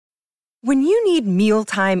When you need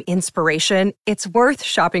mealtime inspiration, it's worth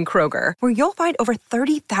shopping Kroger, where you'll find over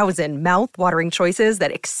 30,000 mouth-watering choices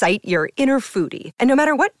that excite your inner foodie. And no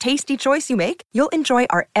matter what tasty choice you make, you'll enjoy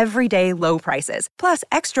our everyday low prices, plus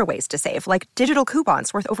extra ways to save, like digital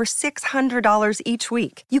coupons worth over $600 each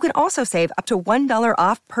week. You can also save up to $1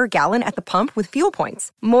 off per gallon at the pump with fuel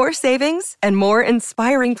points. More savings and more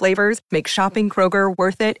inspiring flavors make shopping Kroger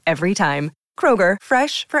worth it every time. Kroger,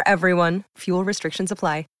 fresh for everyone. Fuel restrictions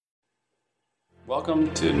apply.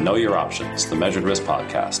 Welcome to Know Your Options, the Measured Risk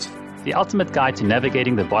Podcast. The ultimate guide to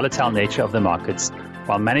navigating the volatile nature of the markets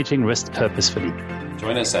while managing risk purposefully.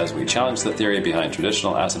 Join us as we challenge the theory behind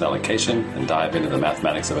traditional asset allocation and dive into the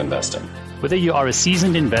mathematics of investing. Whether you are a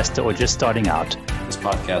seasoned investor or just starting out, this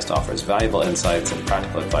podcast offers valuable insights and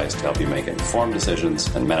practical advice to help you make informed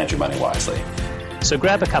decisions and manage your money wisely. So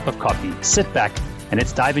grab a cup of coffee, sit back, and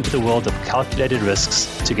let's dive into the world of calculated risks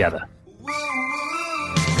together.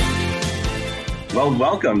 Well,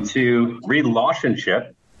 welcome to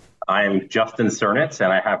Relationship. I'm Justin Cernitz,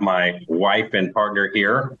 and I have my wife and partner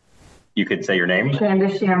here. You could say your name.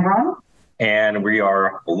 Candace Shambron. And we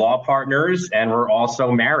are law partners, and we're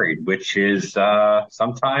also married, which is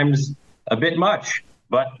sometimes a bit much.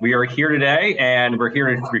 But we are here today, and we're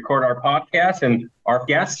here to record our podcast. And our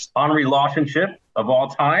guests on Relationship of all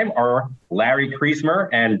time are Larry Kriesmer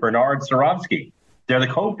and Bernard Surovsky. They're the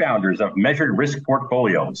co-founders of Measured Risk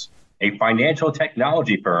Portfolios, a financial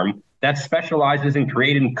technology firm that specializes in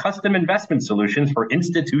creating custom investment solutions for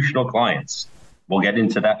institutional clients. We'll get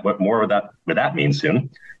into that, what that means soon.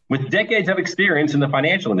 With decades of experience in the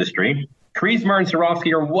financial industry, Kriesmer and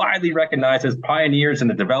Surovsky are widely recognized as pioneers in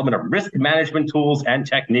the development of risk management tools and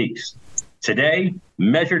techniques. Today,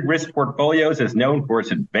 Measured Risk Portfolios is known for its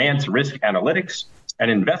advanced risk analytics and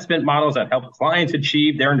investment models that help clients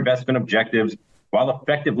achieve their investment objectives while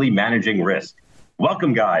effectively managing risk.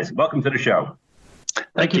 Welcome, guys. Welcome to the show.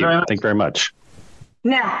 Thank you very much. Thank you very much.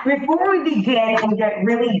 Now, before we begin and get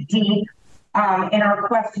really deep in our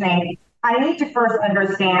questioning, I need to first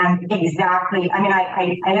understand exactly,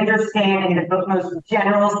 I understand in the most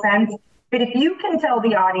general sense, but if you can tell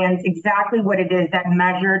the audience exactly what it is that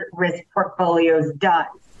Measured Risk Portfolios does,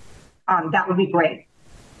 that would be great.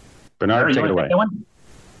 Bernard, take it away.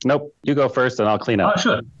 Nope, you go first and I'll clean up. Oh,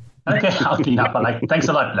 sure. Okay, I'll clean up. Thanks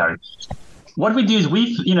a lot, Larry. What we do is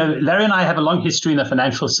Larry and I have a long history in the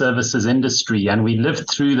financial services industry, and we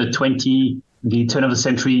lived through the turn of the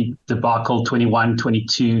century debacle, 21,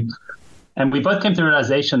 22. And we both came to the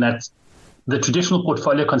realization that the traditional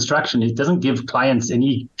portfolio construction, it doesn't give clients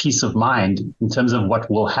any peace of mind in terms of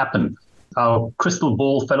what will happen. Our crystal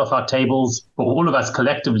ball fell off our tables for all of us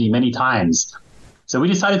collectively many times. So we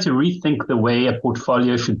decided to rethink the way a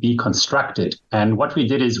portfolio should be constructed. And what we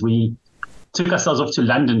did is we took ourselves off to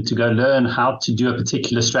London to go learn how to do a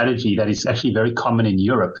particular strategy that is actually very common in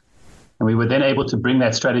Europe. And we were then able to bring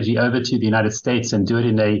that strategy over to the United States and do it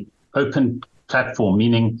in an open platform,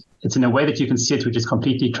 meaning it's in a way that you can see it, which is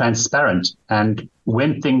completely transparent. And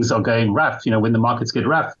when things are going rough, when the markets get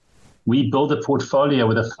rough, we build a portfolio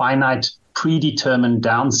with a finite, predetermined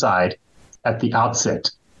downside at the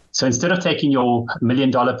outset. So instead of taking your $1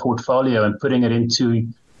 million portfolio and putting it into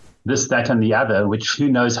this, that, and the other, which who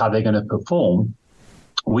knows how they're going to perform,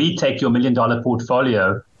 we take your $1 million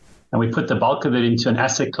portfolio and we put the bulk of it into an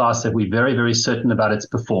asset class that we're very, very certain about its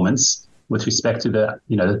performance with respect to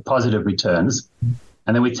the positive returns.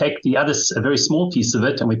 And then we take the other, a very small piece of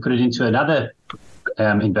it, and we put it into another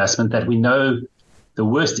investment that we know the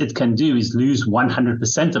worst it can do is lose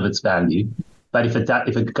 100% of its value. But if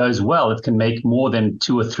it goes well, it can make more than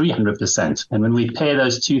 200 or 300%. And when we pair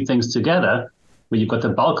those two things together, where you've got the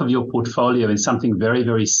bulk of your portfolio in something very,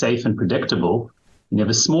 very safe and predictable, and you have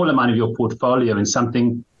a small amount of your portfolio in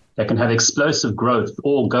something that can have explosive growth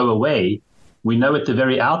or go away, we know at the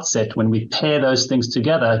very outset when we pair those things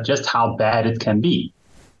together just how bad it can be.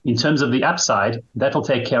 In terms of the upside, that'll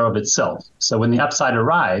take care of itself. So when the upside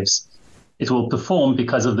arrives, it will perform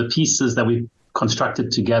because of the pieces that we've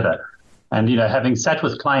constructed together. And, having sat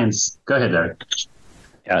with clients, go ahead, Eric.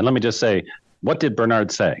 Yeah, and let me just say, what did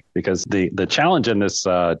Bernard say? Because the challenge in this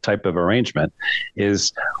type of arrangement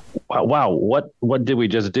is, wow, what did we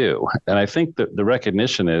just do? And I think that the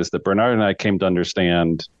recognition is that Bernard and I came to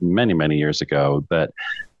understand many, many years ago that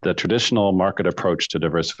the traditional market approach to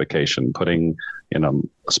diversification, putting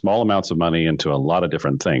small amounts of money into a lot of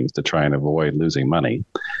different things to try and avoid losing money,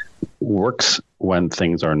 works when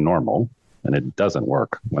things are normal, and it doesn't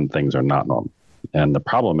work when things are not normal. And the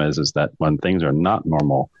problem is that when things are not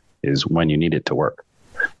normal is when you need it to work.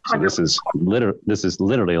 So this is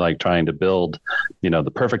literally like trying to build,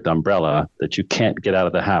 the perfect umbrella that you can't get out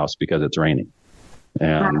of the house because it's raining.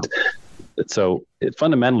 And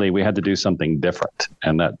fundamentally, we had to do something different.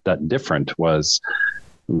 And that different was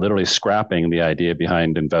literally scrapping the idea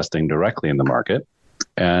behind investing directly in the market.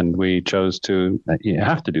 And we chose to, you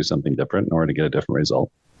have to do something different in order to get a different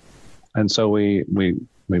result. And so we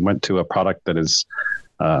went to a product that is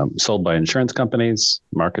sold by insurance companies,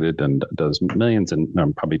 marketed and does millions and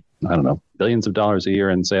probably, billions of dollars a year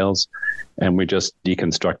in sales. And we just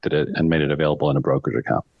deconstructed it and made it available in a brokerage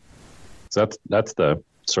account. So that's the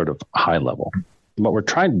sort of high level. What we're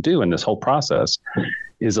trying to do in this whole process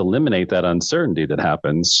is eliminate that uncertainty that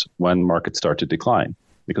happens when markets start to decline.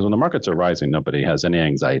 Because when the markets are rising, nobody has any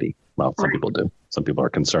anxiety. Well, some people do. Some people are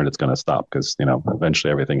concerned it's going to stop because,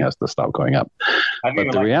 eventually everything has to stop going up.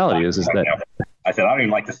 But the reality is that I said, I don't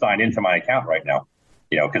even like to sign into my account right now,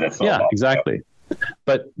 because it's so low. Exactly.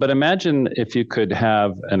 But imagine if you could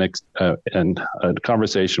have a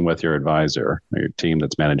conversation with your advisor or your team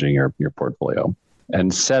that's managing your portfolio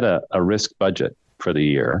and set a risk budget for the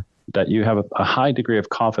year that you have a high degree of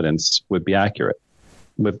confidence would be accurate.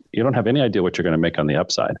 You don't have any idea what you're going to make on the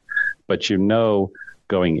upside, but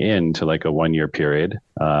going into like a 1 year period,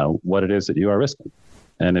 what it is that you are risking.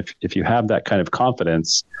 And if you have that kind of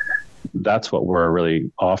confidence, that's what we're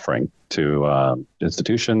really offering to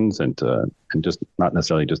institutions and just not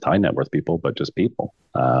necessarily just high net worth people, but just people.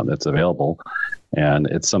 It's available, and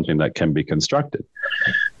it's something that can be constructed.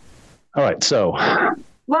 All right, so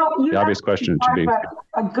the obvious question should be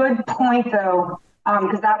a good point, though,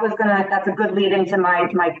 because that's a good lead into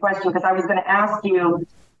my question, because I was going to ask you,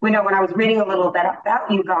 when I was reading a little bit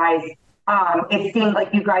about you guys, it seemed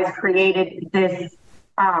like you guys created this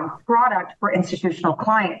product for institutional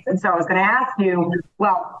clients. And so I was going to ask you,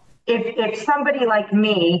 well, if somebody like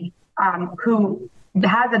me, who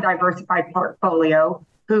has a diversified portfolio,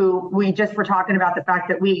 who we just were talking about the fact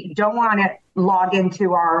that we don't want to log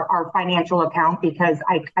into our financial account because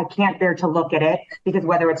I can't bear to look at it, because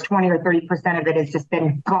whether it's 20 or 30% of it has just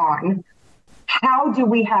been gone. How do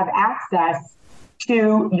we have access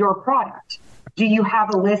to your product? Do you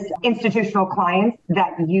have a list of institutional clients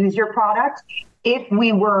that use your product? If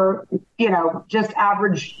we were, just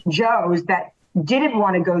average Joes that didn't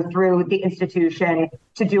want to go through the institution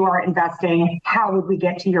to do our investing, how would we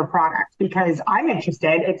get to your product? Because I'm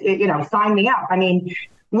interested. Sign me up. I mean,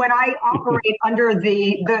 when I operate under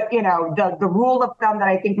the rule of thumb that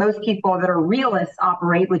I think most people that are realists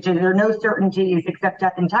operate, which is there are no certainties except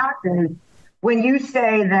death and taxes. When you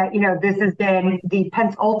say that, this has been the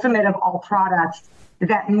penultimate of all products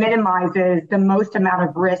that minimizes the most amount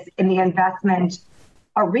of risk in the investment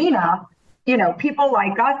arena, people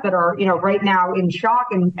like us that are, right now in shock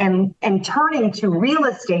and turning to real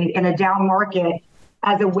estate in a down market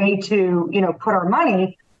as a way to, put our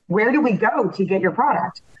money, where do we go to get your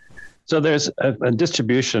product? So there's a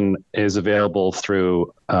distribution is available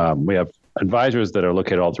through, we have advisors that are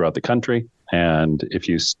located all throughout the country. And if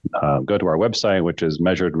you go to our website, which is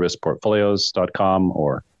measuredriskportfolios.com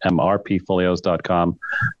or mrpfolios.com,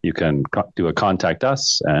 you can do a contact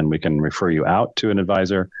us and we can refer you out to an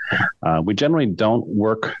advisor. We generally don't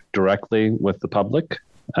work directly with the public.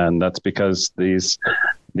 And that's because these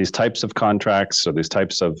types of contracts or these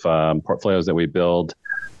types of portfolios that we build,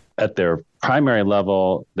 at their primary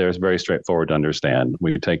level, they're very straightforward to understand.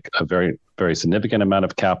 We take a very, very significant amount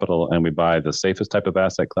of capital and we buy the safest type of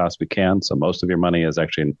asset class we can. So most of your money is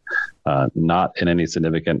actually not in any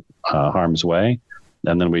significant harm's way.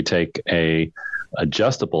 And then we take a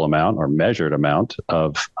adjustable amount or measured amount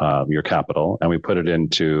of your capital and we put it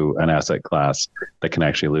into an asset class that can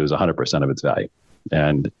actually lose 100% of its value.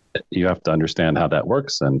 And you have to understand how that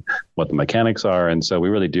works and what the mechanics are. And so we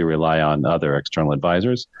really do rely on other external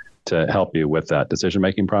advisors to help you with that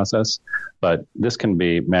decision-making process. But this can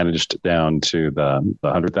be managed down to the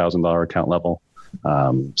 $100,000 account level.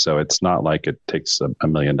 So it's not like it takes $1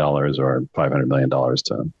 million or $500 million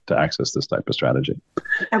to access this type of strategy.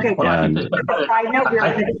 Okay. I know we're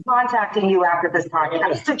going to be contacting you after this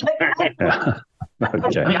podcast. Yeah.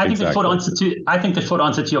 Okay, I think the short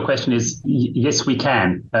answer to your question is yes, we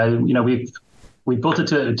can. We built it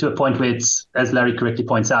to a point where it's, as Larry correctly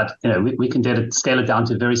points out, we can scale it down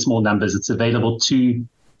to very small numbers. It's available to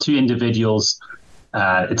individuals.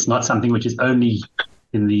 It's not something which is only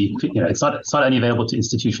in the, it's not only available to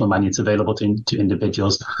institutional money. It's available to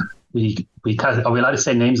individuals. Are we allowed to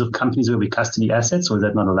say names of companies where we custody assets, or is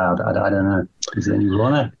that not allowed? I don't know. Is there any rule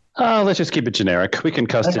on that? Let's just keep it generic. We can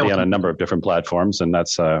custody on a number of different platforms, and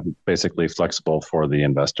that's basically flexible for the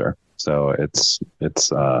investor. So it's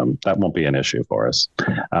that won't be an issue for us.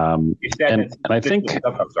 I'm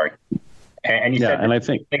sorry. And you said and I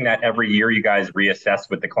think that every year you guys reassess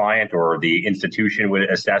with the client, or the institution would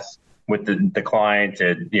assess with the client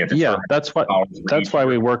that's why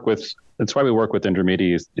we work with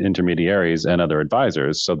intermediaries and other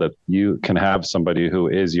advisors, so that you can have somebody who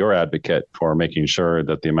is your advocate for making sure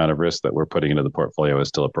that the amount of risk that we're putting into the portfolio is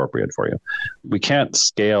still appropriate for you. We can't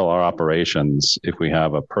scale our operations if we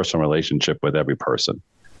have a personal relationship with every person,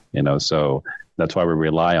 so that's why we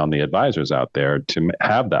rely on the advisors out there to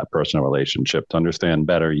have that personal relationship, to understand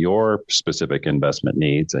better your specific investment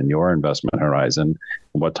needs and your investment horizon,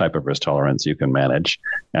 and what type of risk tolerance you can manage.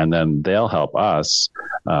 And then they'll help us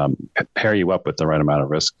pair you up with the right amount of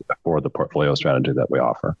risk for the portfolio strategy that we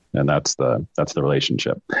offer. And that's the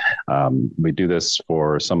relationship. We do this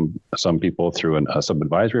for some people through a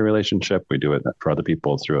sub-advisory relationship. We do it for other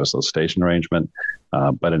people through a solicitation arrangement.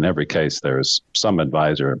 But in every case, there's some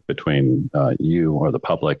advisor between you or the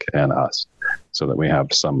public and us, so that we have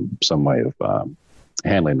some way of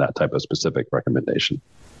handling that type of specific recommendation.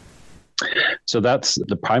 So that's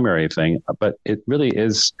the primary thing. But it really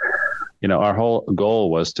is, our whole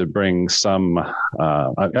goal was to bring some,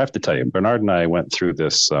 I have to tell you, Bernard and I went through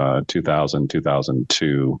this 2000,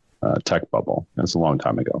 2002 tech bubble. It's a long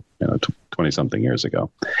time ago, 20 something years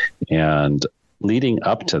ago. And leading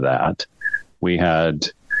up to that, we had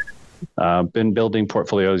been building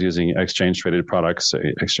portfolios using exchange-traded products,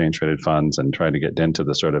 exchange-traded funds, and trying to get into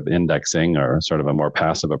the sort of indexing or sort of a more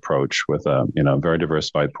passive approach with a very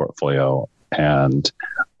diversified portfolio. And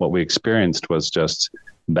what we experienced was just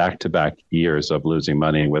back-to-back years of losing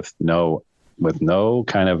money with no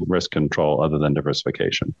kind of risk control other than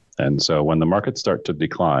diversification. And so when the markets start to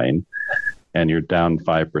decline and you're down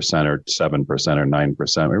 5% or 7% or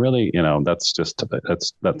 9%, we really,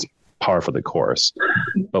 that's par for the course.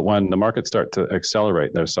 But when the markets start to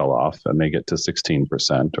accelerate their sell-off and they get to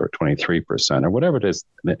 16% or 23% or whatever it is,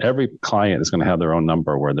 every client is going to have their own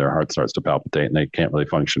number where their heart starts to palpitate and they can't really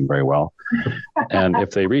function very well. And if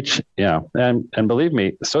they reach, and believe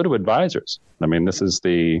me, so do advisors. I mean, this is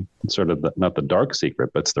the sort of not the dark secret,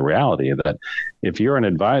 but it's the reality that if you're an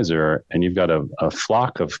advisor and you've got a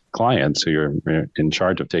flock of clients who you're in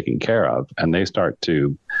charge of taking care of, and they start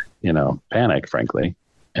to, panic, frankly,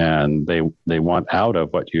 and they want out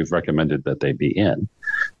of what you've recommended that they be in,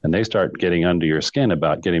 and they start getting under your skin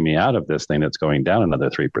about getting me out of this thing that's going down another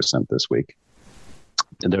 3% this week.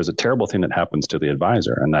 And there's a terrible thing that happens to the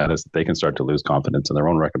advisor, and that is that they can start to lose confidence in their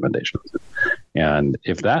own recommendations. And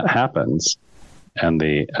if that happens, and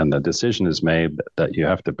the decision is made that you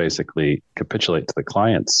have to basically capitulate to the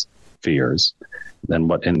client's fears, then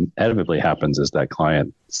what inevitably happens is that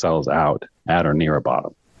client sells out at or near a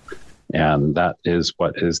bottom. And that is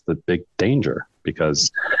what is the big danger,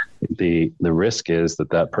 because the risk is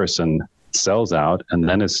that person sells out and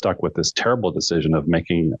then is stuck with this terrible decision of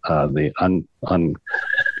making the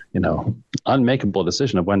unmakeable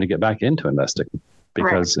decision of when to get back into investing.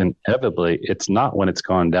 Because inevitably, it's not when it's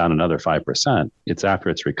gone down another 5%. It's after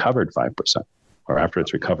it's recovered 5% or after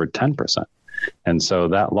it's recovered 10%. And so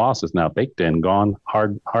that loss is now baked in, gone,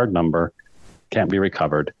 hard number, can't be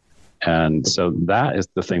recovered. And so that is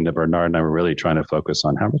the thing that Bernard and I were really trying to focus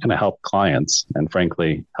on. How are we going to help clients and,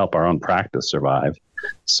 frankly, help our own practice survive?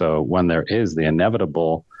 So when there is the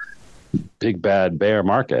inevitable big, bad bear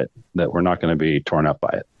market, that we're not going to be torn up by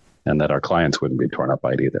it, and that our clients wouldn't be torn up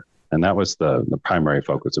by it either. And that was the primary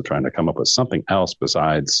focus of trying to come up with something else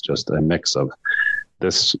besides just a mix of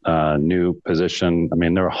this new position. I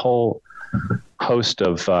mean, there are a whole host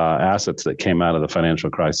of assets that came out of the financial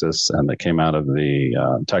crisis and that came out of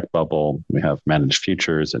the tech bubble. We have managed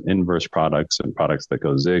futures and inverse products and products that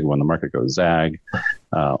go zig when the market goes zag.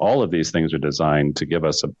 All of these things are designed to give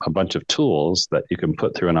us a bunch of tools that you can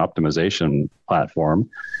put through an optimization platform.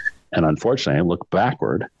 And unfortunately, look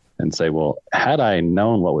backward and say, well, had I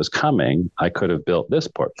known what was coming, I could have built this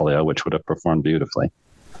portfolio, which would have performed beautifully.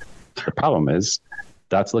 The problem is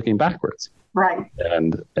that's looking backwards. Right.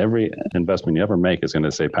 And every investment you ever make is going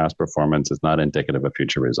to say past performance is not indicative of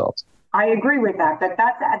future results. I agree with that. That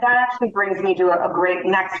actually brings me to a great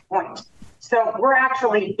next point. So we're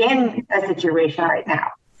actually in a situation right now.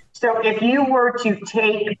 So if you were to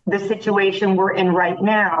take the situation we're in right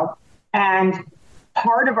now, and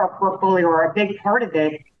part of our portfolio, or a big part of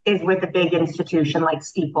it, is with a big institution like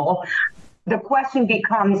Stifel, the question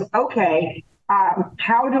becomes, okay,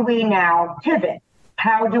 how do we now pivot?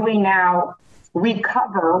 How do we now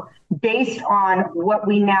recover based on what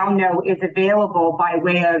we now know is available by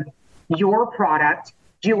way of your product?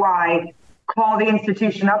 Do I call the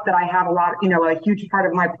institution up that I have a huge part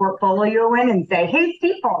of my portfolio in and say, hey,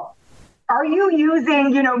 Stifel, are you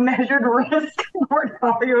using, measured risk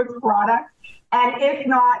portfolios products? And if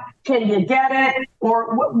not, can you get it?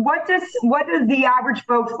 Or what does the average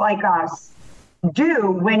folks like us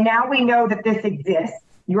do when now we know that this exists,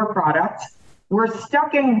 your product, we're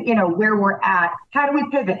stuck in, where we're at. How do we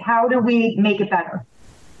pivot? How do we make it better?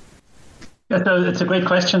 Yeah, so it's a great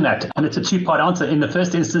question, that, and it's a two-part answer. In the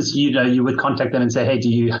first instance, you would contact them and say, hey, do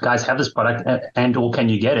you guys have this product and or can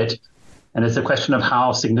you get it? And it's a question of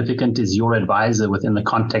how significant is your advisor within the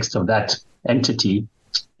context of that entity.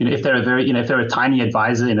 If they're if they're a tiny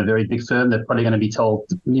advisor in a very big firm, they're probably going to be told,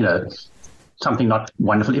 something not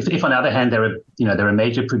wonderful. If on the other hand, they're a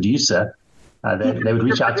major producer, they would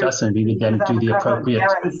reach out to us and we would then do the appropriate.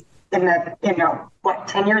 In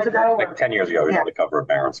 10 years ago? Like 10 years ago, he was on the cover of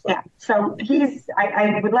Barron's. Yeah. So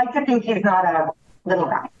I would like to think he's not a little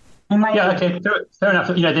guy. Okay, fair enough.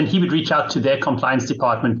 Then he would reach out to their compliance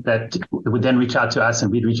department, that would then reach out to us, and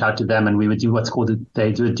we'd reach out to them, and we would do what's called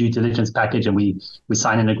they do a due diligence package, and we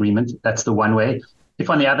sign an agreement. That's the one way. If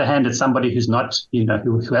on the other hand, it's somebody who's not,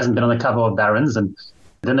 who hasn't been on the cover of Barron's, and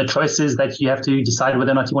then the choice is that you have to decide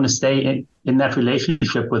whether or not you want to stay in that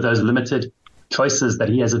relationship with those limited choices that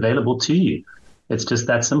he has available to you. It's just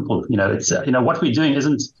that simple. It's what we're doing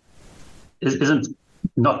isn't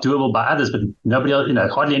not doable by others, but nobody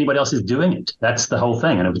else, hardly anybody else is doing it. That's the whole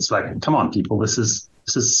thing. And it's like, come on, people, this is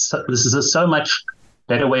a so much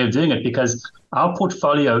better way of doing it, because our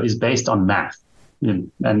portfolio is based on math,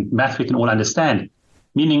 and math we can all understand.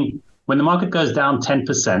 Meaning, when the market goes down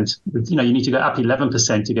 10%, you need to go up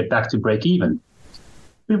 11% to get back to break even,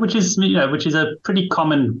 which is a pretty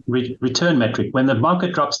common return metric. When the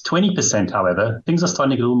market drops 20%, however, things are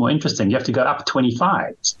starting to get a little more interesting. You have to go up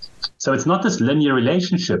 25. So it's not this linear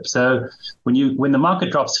relationship. So when the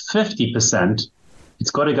market drops 50%,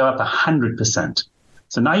 it's got to go up 100%.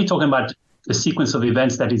 So now you're talking about a sequence of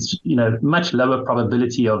events that is, much lower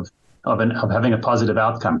probability of having a positive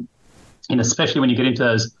outcome. And especially when you get into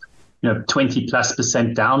those,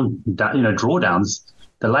 20+% down, drawdowns,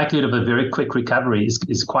 the likelihood of a very quick recovery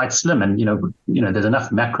is quite slim. And, there's enough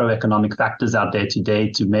macroeconomic factors out there today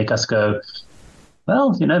to make us go,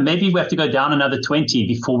 well, maybe we have to go down another 20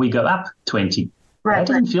 before we go up 20. Right.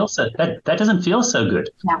 That doesn't feel so good.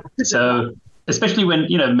 Yeah. So especially when,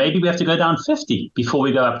 maybe we have to go down 50 before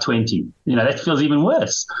we go up 20. That feels even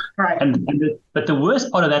worse. Right. But the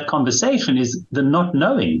worst part of that conversation is the not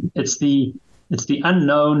knowing. It's the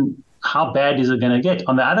unknown. How bad is it going to get?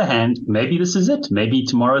 On the other hand, maybe this is it. Maybe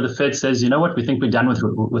tomorrow the Fed says, we think we're done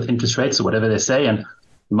with interest rates or whatever they say, and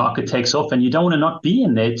the market takes off, and you don't want to not be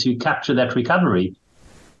in there to capture that recovery.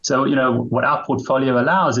 So, what our portfolio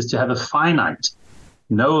allows is to have a finite,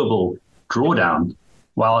 knowable drawdown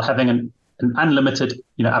while having an unlimited,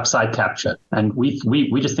 upside capture. And we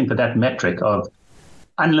just think that metric of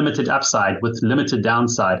unlimited upside with limited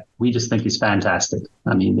downside, we just think is fantastic.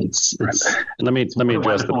 I mean, it's right. Let me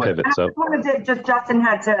address the pivot. So Justin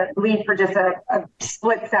had to leave for just a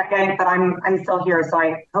split second, but I'm still here, so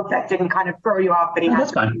I hope that didn't kind of throw you off. But he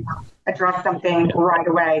has to address something right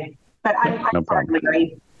away. But I'm sorry,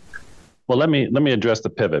 Larry. Well, let me address the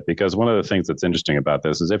pivot, because one of the things that's interesting about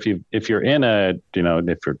this is if you're in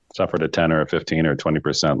if you're suffered a 10 or a 15 or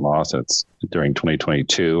 20% loss, it's during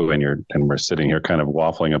 2022, and we're sitting here kind of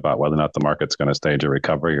waffling about whether or not the market's going to stage a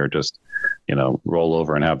recovery or just, roll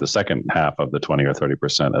over and have the second half of the 20 or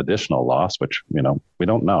 30% additional loss, which, we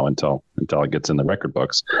don't know until it gets in the record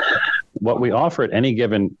books. What we offer at any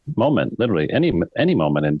given moment, literally any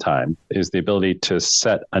moment in time, is the ability to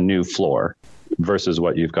set a new floor versus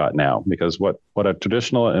what you've got now. Because what a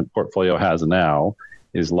traditional portfolio has now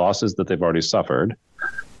is losses that they've already suffered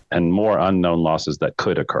and more unknown losses that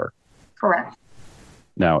could occur. Correct.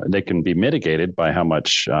 Now, they can be mitigated by how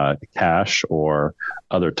much cash or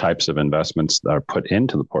other types of investments are put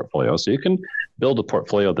into the portfolio. So you can build a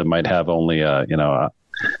portfolio that might have only a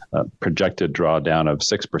projected drawdown of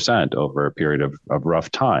 6% over a period of rough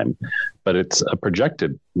time, but it's a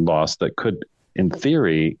projected loss that could, in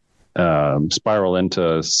theory, spiral into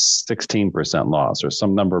 16% loss or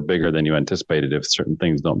some number bigger than you anticipated if certain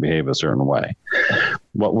things don't behave a certain way.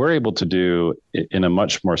 What we're able to do in a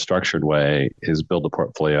much more structured way is build a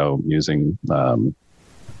portfolio using things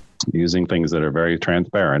that are very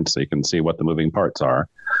transparent, so you can see what the moving parts are,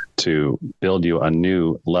 to build you a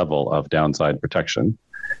new level of downside protection.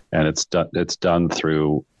 And it's done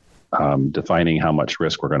through defining how much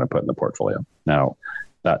risk we're going to put in the portfolio. Now,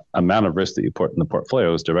 that amount of risk that you put in the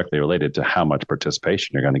portfolio is directly related to how much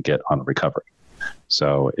participation you're going to get on recovery.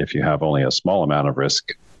 So if you have only a small amount of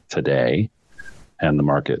risk today and the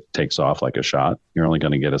market takes off like a shot, you're only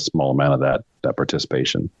going to get a small amount of that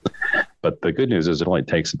participation. But the good news is it only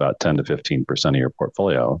takes about 10 to 15% of your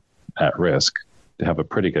portfolio at risk to have a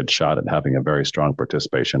pretty good shot at having a very strong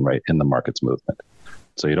participation rate in the market's movement.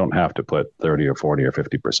 So you don't have to put 30 or 40 or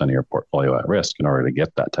 50% of your portfolio at risk in order to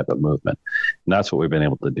get that type of movement. And that's what we've been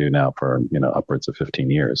able to do now for, upwards of 15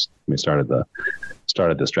 years. We started the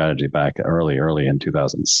strategy back early in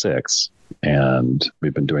 2006. And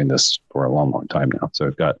we've been doing this for a long, long time now. So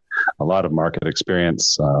we've got a lot of market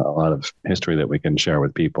experience, a lot of history that we can share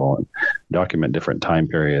with people and document different time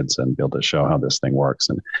periods and be able to show how this thing works.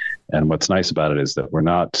 And what's nice about it is that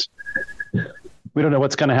we don't know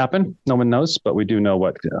what's going to happen. No one knows, but we do know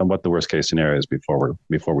what the worst case scenario is before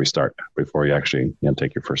you actually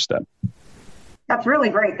take your first step. That's really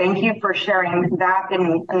great. Thank you for sharing that.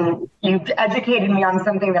 And you've educated me on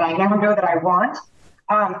something that I never know that I want.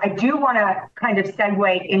 I do want to kind of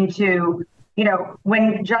segue into,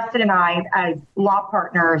 when Justin and I, as law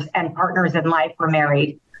partners and partners in life, were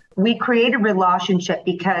married, we created a relationship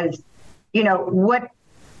because, what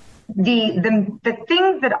the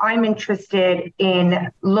things that I'm interested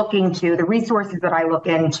in looking to, the resources that I look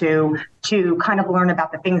into to kind of learn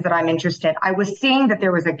about the things that I'm interested, I was seeing that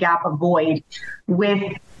there was a gap, a void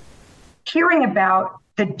with hearing about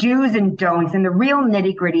the do's and don'ts and the real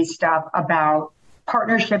nitty-gritty stuff about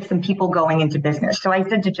partnerships and people going into business. So I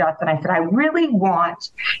said to Justin, I really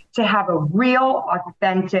want to have a real,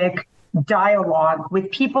 authentic dialogue with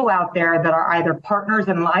people out there that are either partners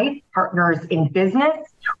in life, partners in business,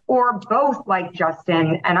 or both, like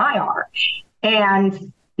Justin and I are.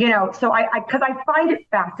 And, so because I find it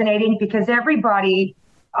fascinating because everybody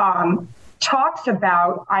talks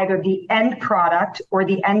about either the end product or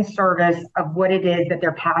the end service of what it is that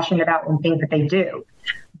they're passionate about and think that they do.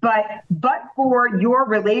 But for your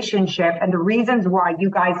relationship and the reasons why you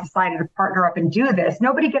guys decided to partner up and do this,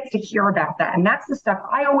 nobody gets to hear about that. And that's the stuff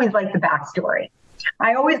I always like, the backstory.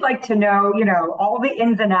 I always like to know, all the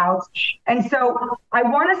ins and outs. And so I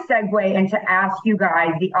want to segue and to ask you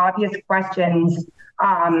guys the obvious questions,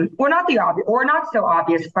 or not the obvious, or not so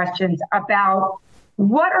obvious questions about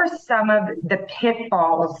what are some of the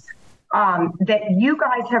pitfalls that you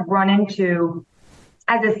guys have run into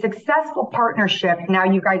as a successful partnership. Now,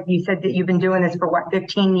 you said that you've been doing this for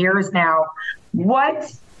 15 years now.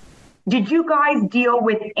 What did you guys deal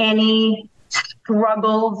with any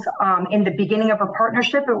struggles in the beginning of a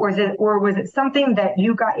partnership, or was it something that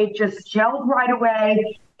it just gelled right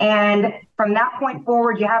away? And from that point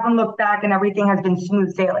forward, you haven't looked back and everything has been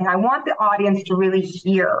smooth sailing. I want the audience to really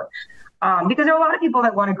hear, because there are a lot of people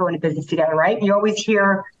that want to go into business together, right? You always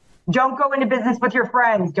hear, don't go into business with your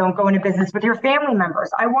friends. Don't go into business with your family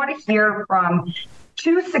members. I want to hear from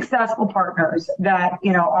two successful partners that,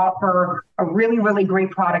 offer a really, really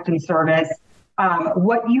great product and service.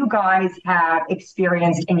 What you guys have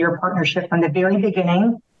experienced in your partnership from the very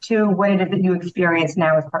beginning to what it is that you experience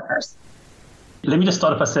now as partners. Let me just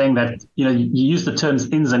start off by saying that, you use the terms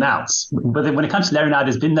ins and outs, but when it comes to Larry and I,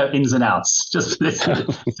 there's been no ins and outs. Just, we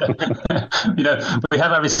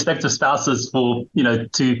have our respective spouses for,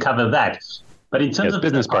 to cover that. But in terms of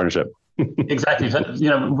business partnership. Exactly.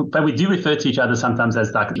 But we do refer to each other sometimes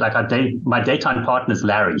as like my daytime partner is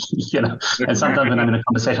Larry, and sometimes when I'm in a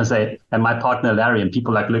conversation, I say, and my partner Larry, and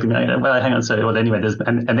people look at me, well, hang on, anyway,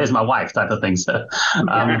 there's my wife type of thing. So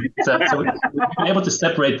we've been able to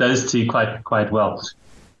separate those two quite well.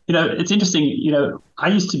 It's interesting, I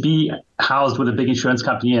used to be housed with a big insurance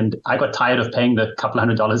company and I got tired of paying the couple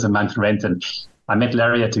 $100 a month rent. And I met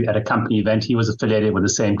Larry at a company event. He was affiliated with the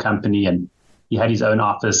same company and he had his own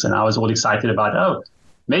office, and I was all excited about,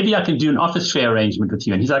 maybe I can do an office share arrangement with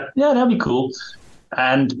you. And he's like, yeah, that'd be cool.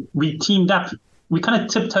 And we teamed up. We kind of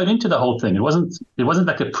tiptoed into the whole thing. It wasn't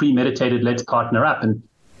like a premeditated, let's partner up. And,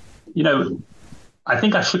 I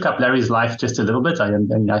think I shook up Larry's life just a little bit. I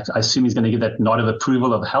assume he's going to give that nod of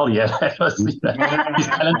approval of hell yeah.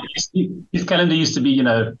 His calendar used to be,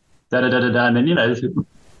 da-da-da-da-da. And then,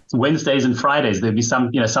 Wednesdays and Fridays, there'd be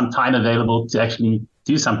some time available to actually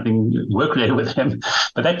do something work related with him.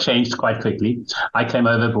 But that changed quite quickly. I came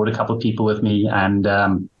over, brought a couple of people with me and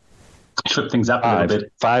shook things up a little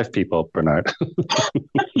bit. 5 people, Bernard.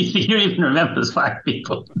 You even remember there's 5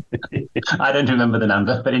 people. I don't remember the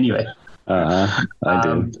number, but anyway. I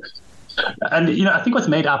do. And, I think what's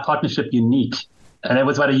made our partnership unique, and it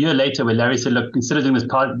was about a year later where Larry said, look, consider doing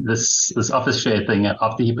this office share thing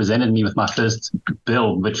after he presented me with my first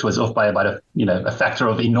bill, which was off by about a factor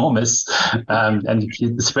of enormous. And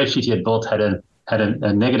the spreadsheet he had built had a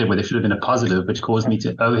negative where there should have been a positive, which caused me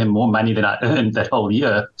to owe him more money than I earned that whole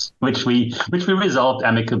year, which we resolved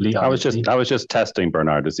amicably. Obviously. I was just testing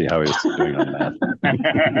Bernard to see how he was doing on that.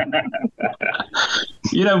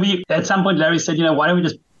 At some point Larry said, why don't we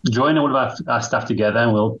just join all of our stuff together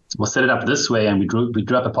and we'll set it up this way, and we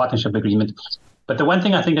drew up a partnership agreement. But the one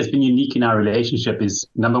thing I think that's been unique in our relationship is,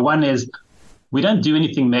 number one is we don't do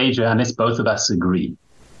anything major unless both of us agree.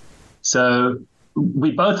 So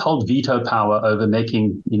we both hold veto power over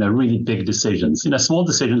making, really big decisions. Small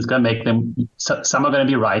decisions, go make them. Some are going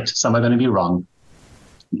to be right, some are going to be wrong.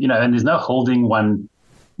 And there's no holding one.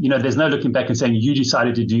 There's no looking back and saying you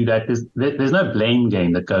decided to do that. There's no blame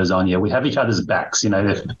game that goes on here. We have each other's backs.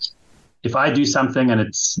 If I do something and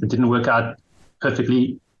it didn't work out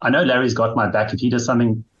perfectly, I know Larry's got my back. If he does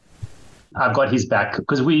something, I've got his back,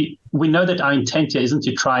 because we know that our intent here isn't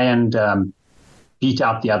to try and beat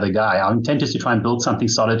out the other guy. Our intent is to try and build something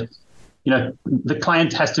solid. The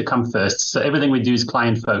client has to come first. So everything we do is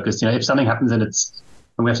client focused. If something happens and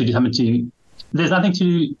we have to do something there's nothing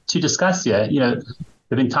to discuss here.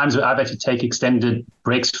 There've been times where I've had to take extended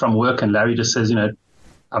breaks from work, and Larry just says,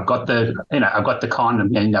 I've got the con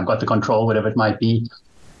and I've got the control, whatever it might be.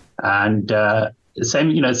 And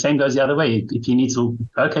same goes the other way. If he needs to,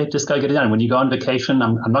 okay, just go get it done. When you go on vacation,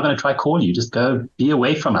 I'm not going to try call you. Just go be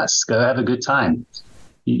away from us. Go have a good time.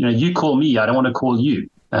 You call me. I don't want to call you.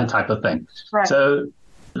 That type of thing. Right. So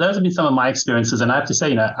those have been some of my experiences, and I have to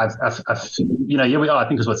say, I've here we are. I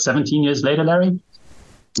think it was 17 years later, Larry.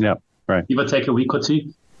 Yeah, right. Give or take a week or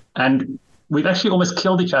two, and we've actually almost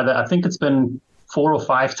killed each other. I think it's been 4 or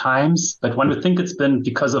 5 times, but one would think it's been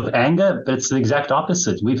because of anger, but it's the exact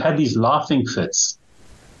opposite. We've had these laughing fits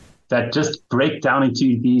that just break down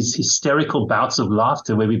into these hysterical bouts of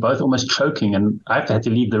laughter where we're both almost choking, and I've had to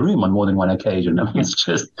leave the room on more than one occasion. I mean, it's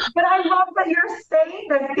just... But I love that you're saying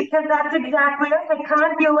this, because that's exactly it. I kind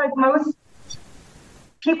of feel like most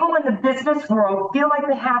people in the business world feel like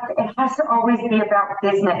it has to always be about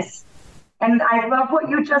business. And I love what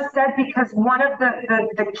you just said, because one of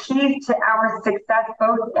the keys to our success,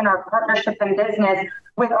 both in our partnership and business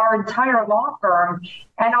with our entire law firm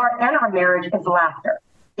and our marriage, is laughter.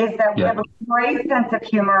 Is that we have a great sense of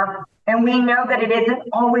humor, and we know that it isn't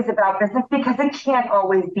always about business, because it can't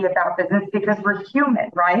always be about business, because we're human,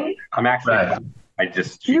 right? I'm actually,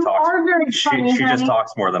 she just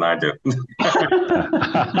talks more than I do.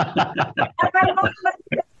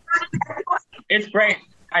 It's great.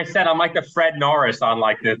 I said I'm like the Fred Norris on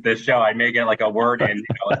like this show. I may get like a word in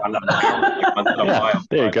on the once in a while.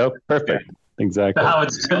 There you go. Perfect. Exactly.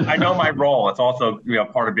 I know my role. It's also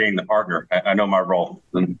part of being the partner. I know my role.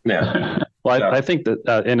 Yeah. Well, I think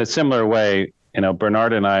that in a similar way,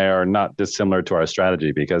 Bernard and I are not dissimilar to our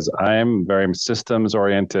strategy, because I'm very systems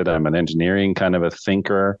oriented. I'm an engineering kind of a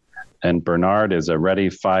thinker, and Bernard is a ready,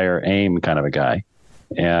 fire, aim kind of a guy.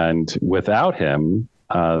 And without him,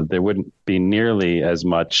 there wouldn't be nearly as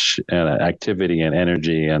much activity and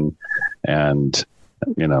energy and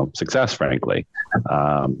success, frankly.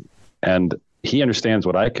 And he understands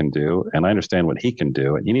what I can do, and I understand what he can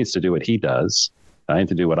do, and he needs to do what he does. I need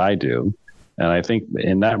to do what I do. And I think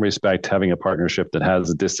in that respect, having a partnership that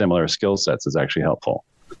has dissimilar skill sets is actually helpful,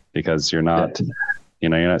 because you're not,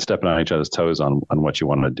 you're not stepping on each other's toes on what you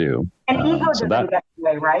want to do. And ego doesn't that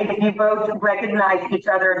way, right? If you both recognize each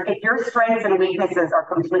other, if your strengths and weaknesses are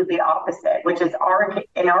completely opposite, which is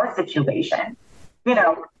in our situation,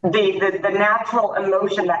 the natural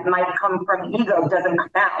emotion that might come from ego doesn't come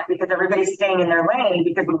out, because everybody's staying in their lane,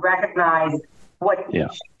 because we recognize what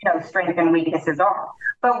strengths and weaknesses are.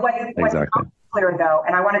 But what's not clear, though,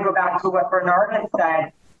 and I want to go back to what Bernard had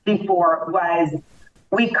said before, was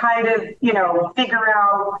we kind of, figure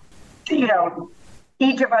out,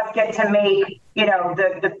 each of us get to make,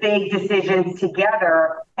 the big decisions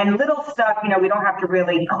together, and little stuff, we don't have to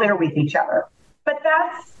really clear with each other. But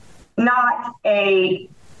that's not a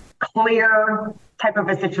clear type of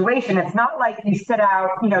a situation. It's not like you set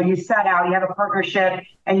out, you have a partnership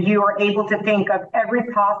and you are able to think of every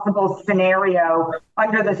possible scenario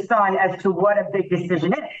under the sun as to what a big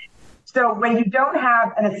decision is. So when you don't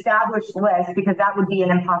have an established list, because that would be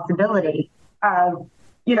an impossibility of,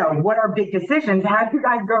 what are big decisions, how do you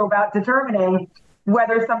guys go about determining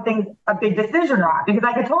whether something's a big decision or not? Because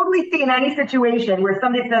I could totally see in any situation where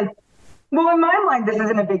somebody says, well, in my mind, this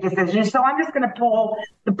isn't a big decision, so I'm just going to pull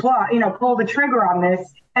the trigger on this.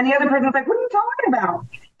 And the other person's like, what are you talking about?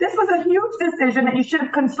 This was a huge decision that you should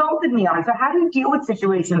have consulted me on. So how do you deal with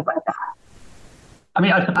situations like that? I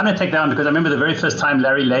mean, I'm going to take that on, because I remember the very first time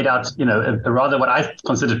Larry laid out, a rather what I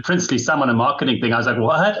considered princely sum on a marketing thing. I was like,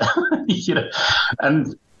 what?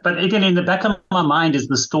 But again, in the back of my mind is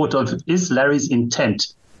this thought of, is Larry's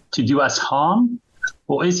intent to do us harm,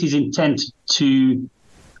 or is his intent to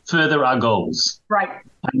further our goals? Right.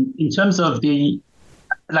 And in terms of to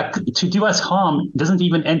do us harm doesn't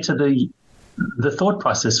even enter the thought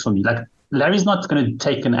process for me. Like, Larry's not going to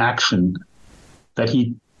take an action that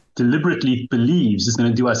he deliberately believes is going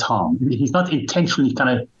to do us harm. He's not intentionally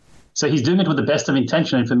kind of So he's doing it with the best of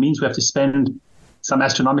intention. If it means we have to spend some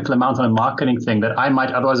astronomical amount on a marketing thing that I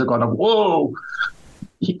might otherwise have gone, whoa,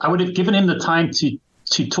 I would have given him the time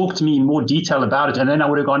to talk to me in more detail about it. And then I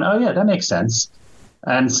would have gone, oh yeah, that makes sense.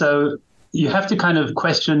 And so you have to kind of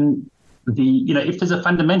question if there's a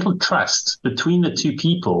fundamental trust between the two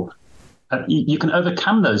people, you can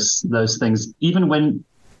overcome those things, even when,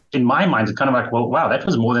 in my mind, it's kind of like, well, wow, that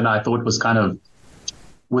was more than I thought was kind of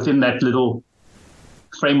within that little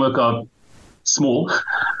framework of small,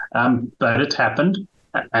 but it happened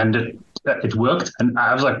and it worked. And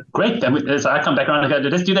I was like, great. Then I come back around and go,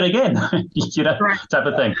 let's do that again, type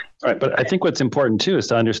of thing. Right. But I think what's important too is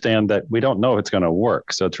to understand that we don't know if it's going to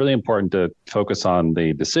work. So it's really important to focus on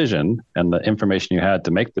the decision and the information you had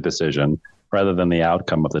to make the decision rather than the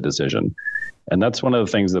outcome of the decision. And that's one of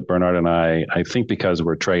the things that Bernard and I think because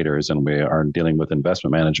we're traders and we are dealing with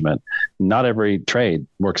investment management, not every trade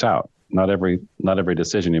works out. Not every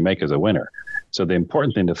decision you make is a winner. So the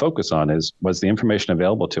important thing to focus on was the information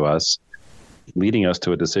available to us leading us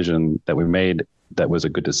to a decision that we made that was a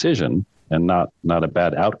good decision and not a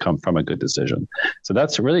bad outcome from a good decision. So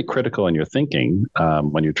that's really critical in your thinking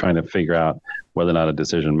when you're trying to figure out whether or not a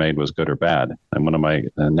decision made was good or bad. And one of my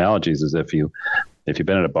analogies is if you've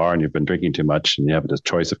been at a bar and you've been drinking too much and you have the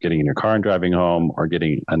choice of getting in your car and driving home or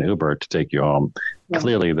getting an Uber to take you home,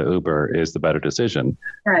 clearly the Uber is the better decision,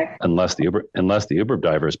 right? Unless the Uber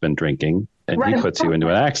driver has been drinking and he puts you into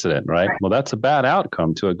an accident, right? Well, that's a bad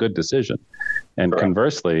outcome to a good decision. And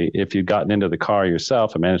conversely, if you've gotten into the car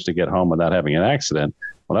yourself and managed to get home without having an accident,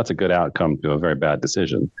 well, that's a good outcome to a very bad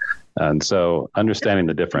decision. And so understanding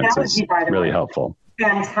the difference is really helpful.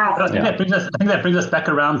 Fantastic. I think that brings us back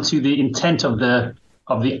around to the intent of the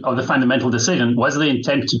fundamental decision. Was the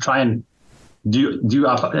intent to try and do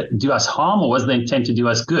us harm, or was the intent to do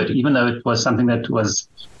us good? Even though it was something that was,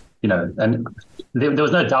 and there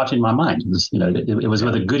was no doubt in my mind. It was, it was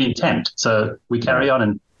with a good intent. So we carry on,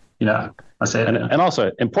 and I say, and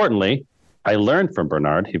also importantly, I learned from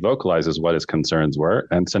Bernard. He vocalizes what his concerns were,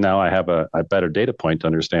 and so now I have a better data point to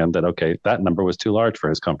understand that that number was too large for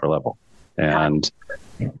his comfort level. And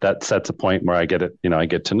that sets a point where I get it, I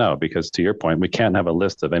get to know, because to your point, we can't have a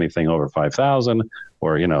list of anything over 5,000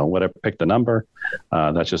 or, whatever, pick the number.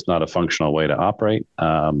 That's just not a functional way to operate.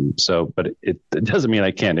 But it doesn't mean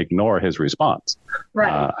I can't ignore his response. Right.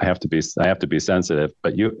 I have to be sensitive,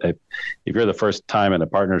 but if you're the first time in a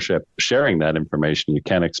partnership sharing that information, you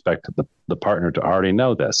can't expect the partner to already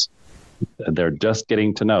know this. They're just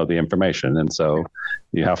getting to know the information. And so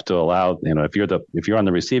you have to allow, if you're on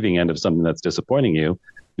the receiving end of something that's disappointing you,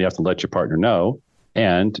 you have to let your partner know,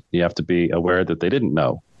 and you have to be aware that they didn't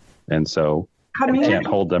know. And so you can't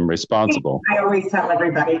hold them responsible. I always tell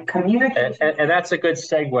everybody, communicate. And that's a good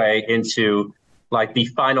segue into the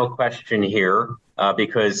final question here,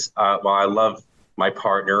 because while I love my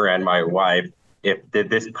partner and my wife, if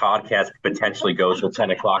this podcast potentially goes till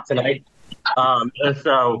 10 o'clock tonight,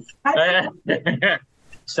 so as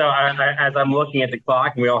I'm looking at the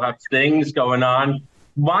clock and we all have things going on,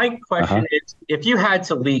 my question is, if you had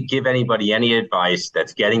to give anybody any advice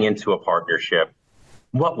that's getting into a partnership,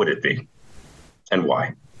 what would it be and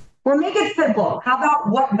why? Or make it simple. How about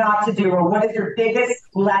what not to do, or what is your biggest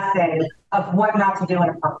lesson of what not to do in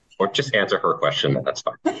a partnership? Or just answer her question. That's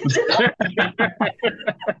fine.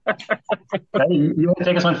 You want to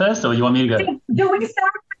take us one first, or you want me to go? Do we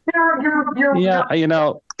start your Yeah,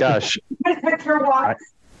 gosh. Your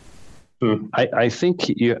I think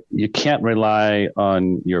you can't rely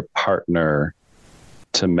on your partner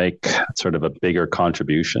to make sort of a bigger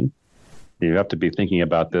contribution. You have to be thinking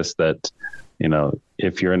about this, that,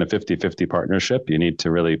 if you're in a 50-50 partnership, you need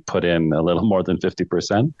to really put in a little more than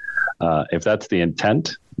 50%. If that's the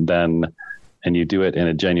intent, and you do it in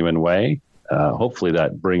a genuine way, hopefully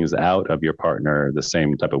that brings out of your partner the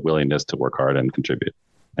same type of willingness to work hard and contribute.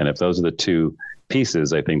 And if those are the two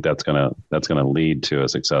pieces, I think that's gonna lead to a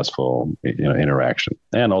successful interaction.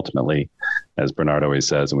 And ultimately, as Bernard always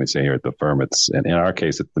says, and we say here at the firm, in our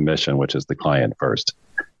case, it's the mission, which is the client first.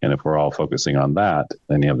 And if we're all focusing on that,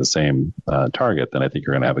 and you have the same target, then I think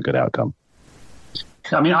you're going to have a good outcome.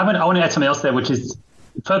 I mean, I want to add something else there, which is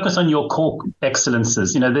focus on your core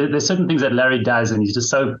excellences. There's certain things that Larry does, and he's just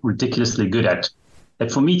so ridiculously good at,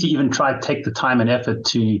 that for me to even try to take the time and effort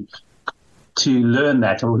to learn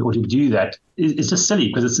that or to do that is just silly,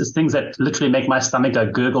 because it's just things that literally make my stomach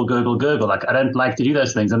go gurgle, gurgle, gurgle. Like, I don't like to do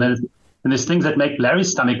those things. And there's things that make Larry's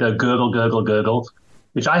stomach go gurgle, gurgle, gurgle,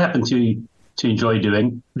 which I happen to enjoy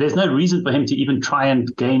doing. There's no reason for him to even try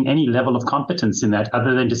and gain any level of competence in that,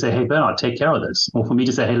 other than to say, hey, Bernard, take care of this. Or for me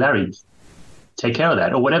to say, hey, Larry, take care of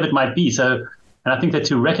that, or whatever it might be. So, and I think that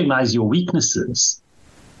to recognize your weaknesses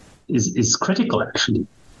is critical actually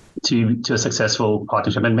to a successful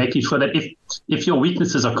partnership, and making sure that if your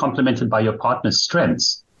weaknesses are complemented by your partner's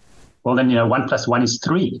strengths, well then 1 + 1 is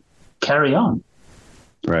 3. Carry on.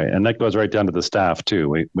 Right, and that goes right down to the staff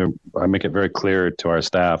too. I make it very clear to our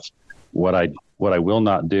staff what I will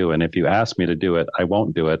not do, and if you ask me to do it, I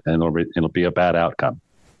won't do it, and it'll be a bad outcome.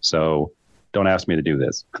 So don't ask me to do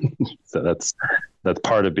this. So that's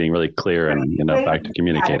part of being really clear and back to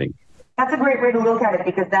communicating. That's a great way to look at it,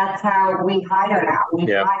 because that's how we hire now. We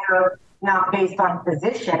hire not based on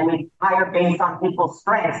position. We hire based on people's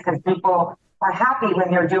strengths, because people are happy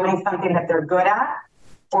when they're doing something that they're good at,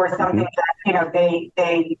 or something that they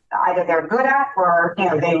either they're good at or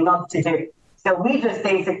they love to do. So we just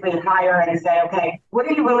basically hire and say, okay, what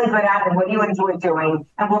are you really good at and what do you enjoy doing,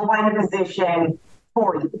 and we'll find a position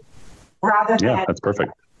for you. Rather than that's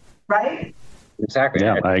perfect. Right? Exactly.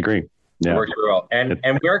 Yeah, I agree. Yeah. It works very well. And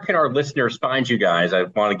where can our listeners find you guys? I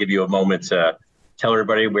want to give you a moment to tell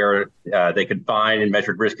everybody where they can find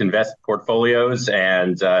Measured Risk Invest portfolios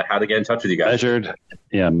and how to get in touch with you guys.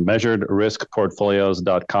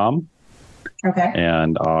 measuredriskportfolios.com. Okay.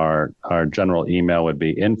 And our general email would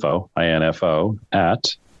be info at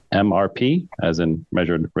MRP, as in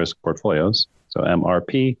Measured Risk Portfolios. So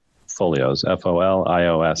MRP Folios,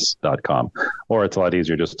 FOLIOS.com. Or it's a lot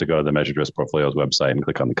easier just to go to the Measured Risk Portfolios website and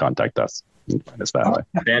click on the Contact Us and find us that way.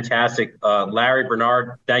 Fantastic. Larry,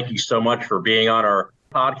 Bernard, thank you so much for being on our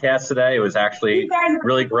podcast today. It was actually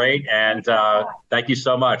really great. And thank you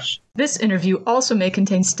so much. This interview also may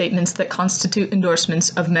contain statements that constitute endorsements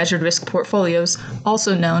of Measured Risk Portfolios,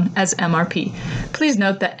 also known as MRP. Please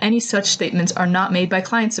note that any such statements are not made by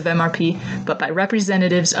clients of MRP, but by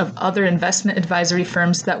representatives of other investment advisory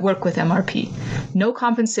firms that work with MRP. No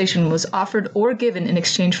compensation was offered or given in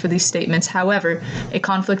exchange for these statements. However, a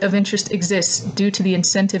conflict of interest exists due to the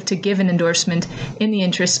incentive to give an endorsement in the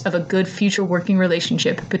interest of a good future working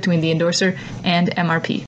relationship between the endorser and MRP.